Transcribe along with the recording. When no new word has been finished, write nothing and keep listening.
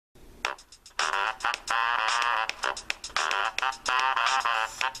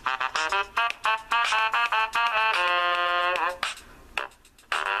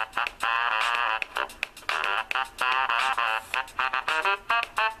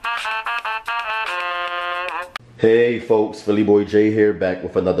Hey folks, Philly Boy J here, back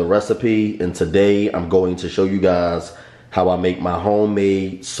with another recipe, and today I'm going to show you guys how I make my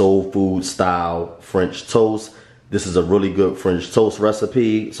homemade soul food style French toast. This is a really good French toast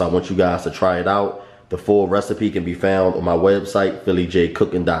recipe, so I want you guys to try it out. The full recipe can be found on my website,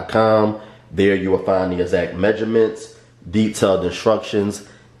 PhillyJCooking.com. There you will find the exact measurements, detailed instructions,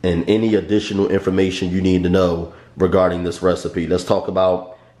 and any additional information you need to know regarding this recipe. Let's talk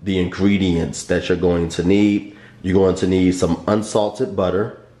about the ingredients that you're going to need. You're going to need some unsalted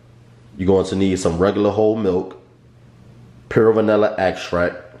butter. You're going to need some regular whole milk, pure vanilla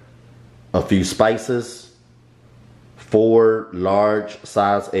extract, a few spices, 4 large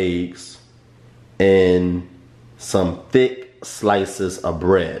size eggs, and some thick slices of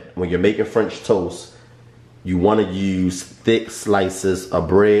bread. When you're making French toast, you want to use thick slices of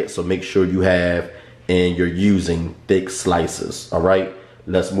bread, so make sure you have and you're using thick slices. All right,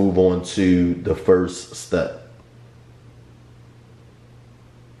 let's move on to the first step.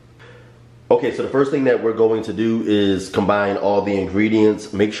 Okay, so the first thing that we're going to do is combine all the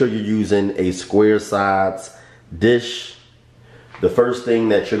ingredients. Make sure you're using a square size dish. The first thing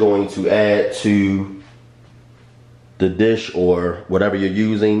that you're going to add to the dish or whatever you're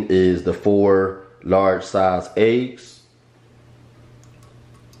using is the 4 large size eggs.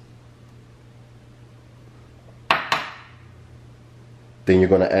 Then you're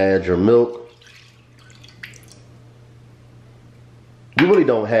going to add your milk. You really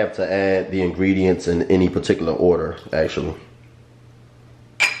don't have to add the ingredients in any particular order, actually.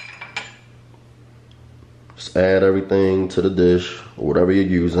 Just add everything to the dish or whatever you're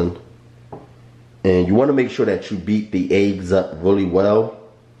using. And you want to make sure that you beat the eggs up really well,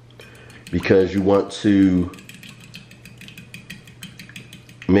 because you want to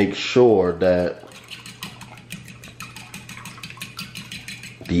make sure that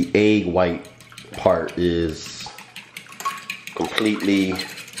the egg white part is completely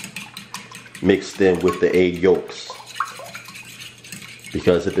mixed in with the egg yolks,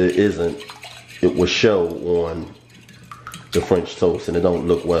 because if it isn't, it will show on the French toast and it don't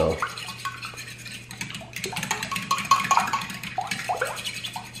look well.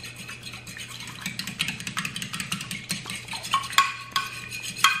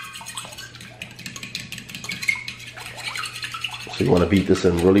 So you want to beat this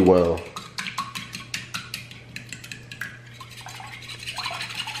in really well.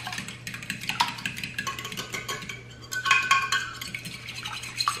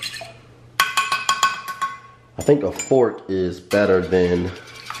 I think a fork is better than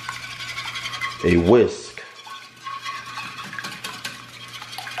a whisk,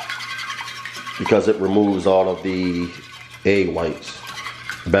 because it removes all of the egg whites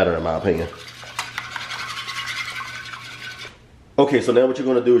better, in my opinion. Okay, so now what you're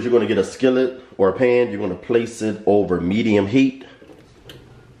going to do is you're going to get a skillet or a pan. You're going to place it over medium heat,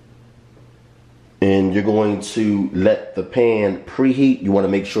 and you're going to let the pan preheat. You want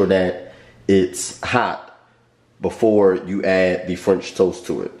to make sure that it's hot before you add the French toast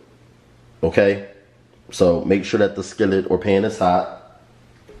to it. Okay, so make sure that the skillet or pan is hot.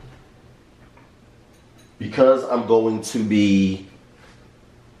 Because I'm going to be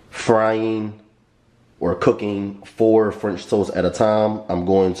frying or cooking 4 French toasts at a time, I'm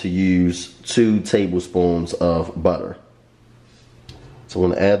going to use 2 tablespoons of butter. So I'm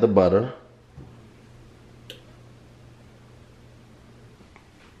going to add the butter.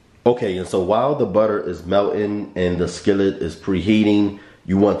 Okay, and so while the butter is melting and the skillet is preheating,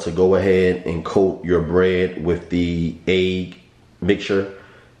 you want to go ahead and coat your bread with the egg mixture.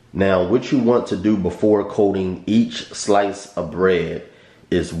 Now, what you want to do before coating each slice of bread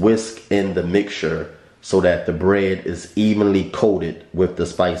is whisk in the mixture so that the bread is evenly coated with the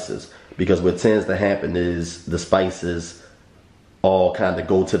spices. Because what tends to happen is the spices all kind of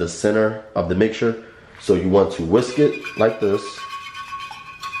go to the center of the mixture. So you want to whisk it like this.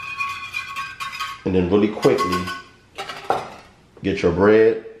 And then really quickly get your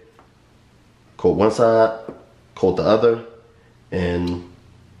bread, coat one side, coat the other, and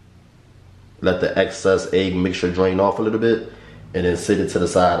let the excess egg mixture drain off a little bit, and then sit it to the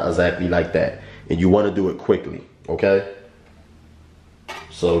side exactly like that. And you want to do it quickly, okay?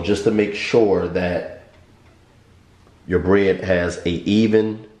 So just to make sure that your bread has a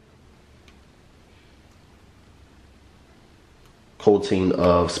even coating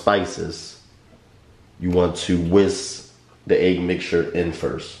of spices, you want to whisk the egg mixture in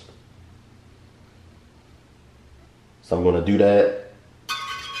first. So I'm going to do that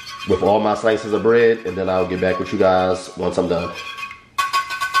with all my slices of bread, and then I'll get back with you guys once I'm done.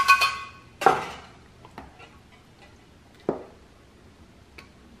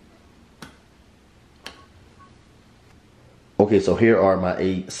 Okay, so here are my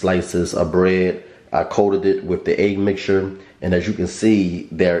 8 slices of bread. I coated it with the egg mixture, and as you can see,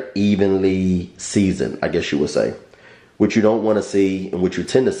 they're evenly seasoned, I guess you would say. What you don't want to see, and what you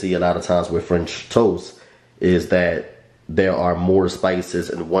tend to see a lot of times with French toast, is that there are more spices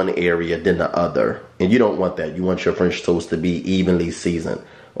in one area than the other. And you don't want that. You want your French toast to be evenly seasoned,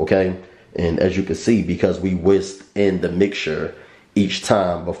 okay? And as you can see, because we whisked in the mixture each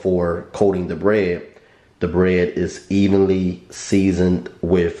time before coating the bread is evenly seasoned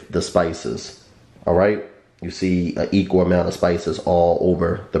with the spices, all right? You see an equal amount of spices all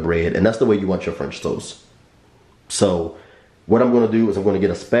over the bread, and that's the way you want your French toast. So what I'm going to do is I'm going to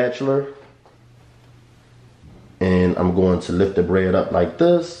get a spatula, and I'm going to lift the bread up like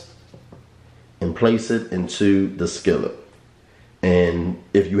this and place it into the skillet. And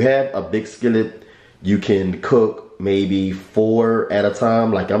if you have a big skillet, you can cook maybe 4 at a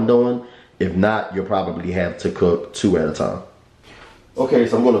time like I'm doing. If not, you'll probably have to cook 2 at a time. Okay,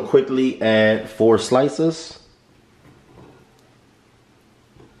 so I'm going to quickly add 4 slices.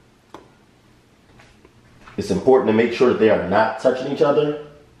 It's important to make sure that they are not touching each other,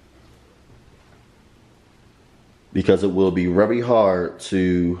 because it will be very hard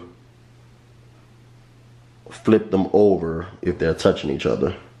to flip them over if they're touching each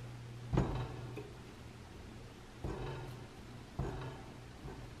other.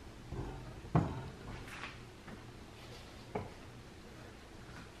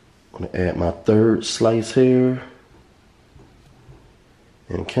 I'm gonna add my 3rd slice here.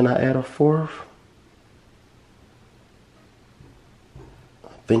 And can I add a 4th? I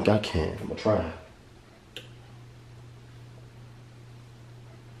think I can. I'm gonna try.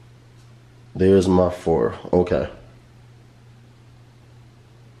 There's my 4. Okay.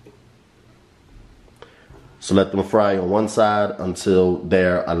 So let them fry on one side until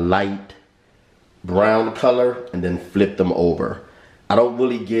they're a light brown color, and then flip them over. I don't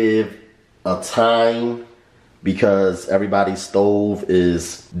really give a time because everybody's stove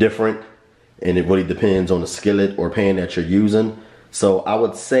is different, and it really depends on the skillet or pan that you're using. So I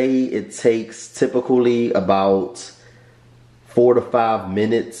would say it takes typically about 4 to 5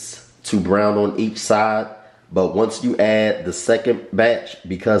 minutes to brown on each side. But once you add the second batch,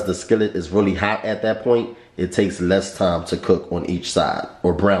 because the skillet is really hot at that point, it takes less time to cook on each side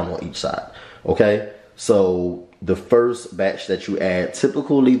or brown on each side. Okay, so the first batch that you add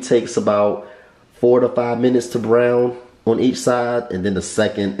typically takes about 4 to 5 minutes to brown on each side, and then the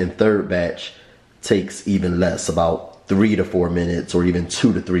second and third batch takes even less, about 3 to 4 minutes, or even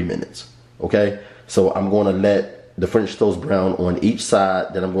 2 to 3 minutes. Okay, so I'm going to let the French toast brown on each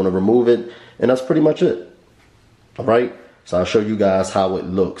side, then I'm going to remove it, and that's pretty much it. All right, so I'll show you guys how it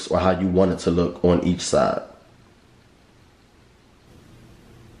looks, or how you want it to look on each side.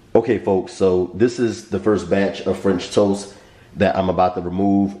 Okay folks, so this is the first batch of French toast that I'm about to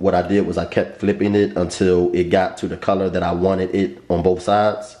remove. What I did was I kept flipping it until it got to the color that I wanted it on both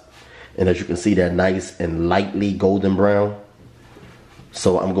sides. And as you can see, they're nice and lightly golden brown.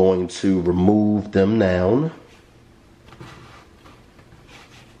 So I'm going to remove them now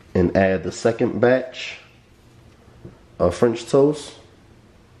and add the second batch of French toast.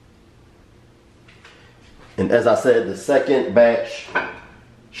 And as I said, the second batch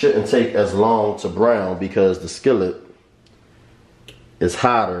shouldn't take as long to brown because the skillet is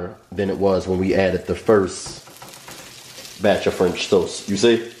hotter than it was when we added the first batch of French toast. You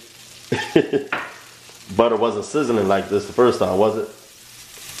see? Butter wasn't sizzling like this the first time, was it?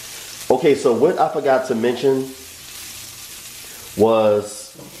 Okay, so what I forgot to mention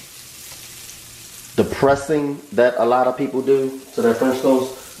was the pressing that a lot of people do to their French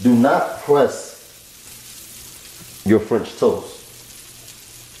toast. Do not press your French toast.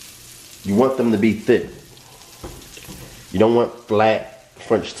 You want them to be thick. You don't want flat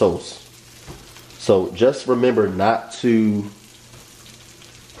French toast. So just remember not to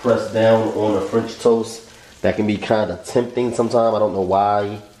press down on a French toast. That can be kind of tempting sometimes. I don't know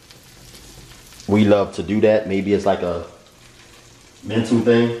why we love to do that. Maybe it's like a mental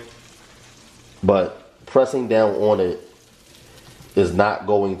thing. But pressing down on it is not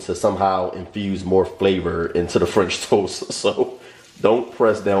going to somehow infuse more flavor into the French toast. So don't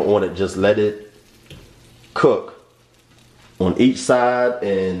press down on it. Just let it cook on each side.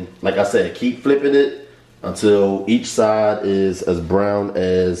 And like I said, keep flipping it until each side is as brown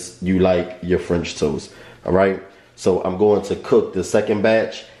as you like your French toast. All right. So I'm going to cook the second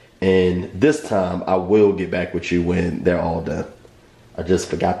batch. And this time I will get back with you when they're all done. I just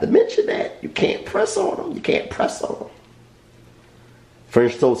forgot to mention that. You can't press on them. You can't press on them.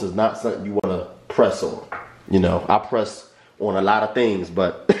 French toast is not something you want to press on. You know, I press on a lot of things,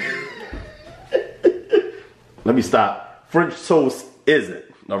 but let me stop. French toast isn't,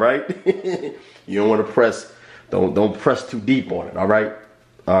 all right? You don't want to press, don't press too deep on it, all right?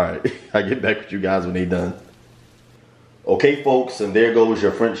 All right, I'll get back with you guys when they're done. Okay, folks, and there goes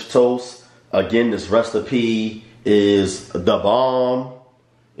your French toast. Again, this recipe is the bomb.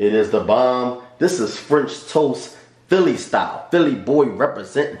 It is the bomb. This is French toast Philly style. Philly boy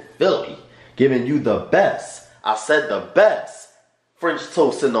representing Philly. Giving you the best. I said the best French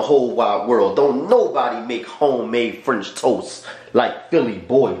toast in the whole wide world. Don't nobody make homemade French toast like Philly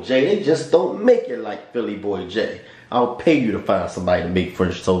Boy J. They just don't make it like Philly Boy J. I'll pay you to find somebody to make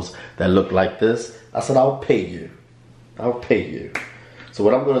French toast that look like this. I said I'll pay you. I'll pay you. So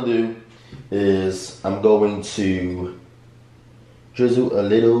what I'm going to do is I'm going to drizzle a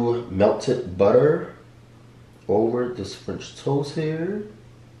little melted butter over this French toast here.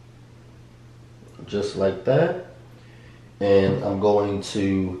 Just like that. And I'm going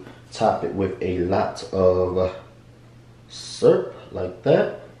to top it with a lot of syrup like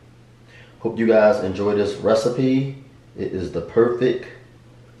that. Hope you guys enjoy this recipe. It is the perfect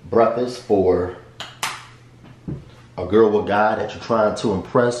breakfast for a girl or guy that you're trying to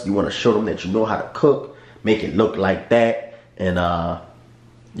impress. You want to show them that you know how to cook, make it look like that, and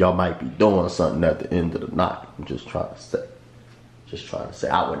y'all might be doing something at the end of the night. I'm just trying to say. Just trying to say.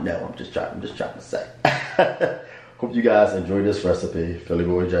 I would know. I'm just trying to say. Hope you guys enjoy this recipe. Philly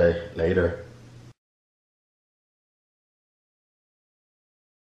Boy J. Later.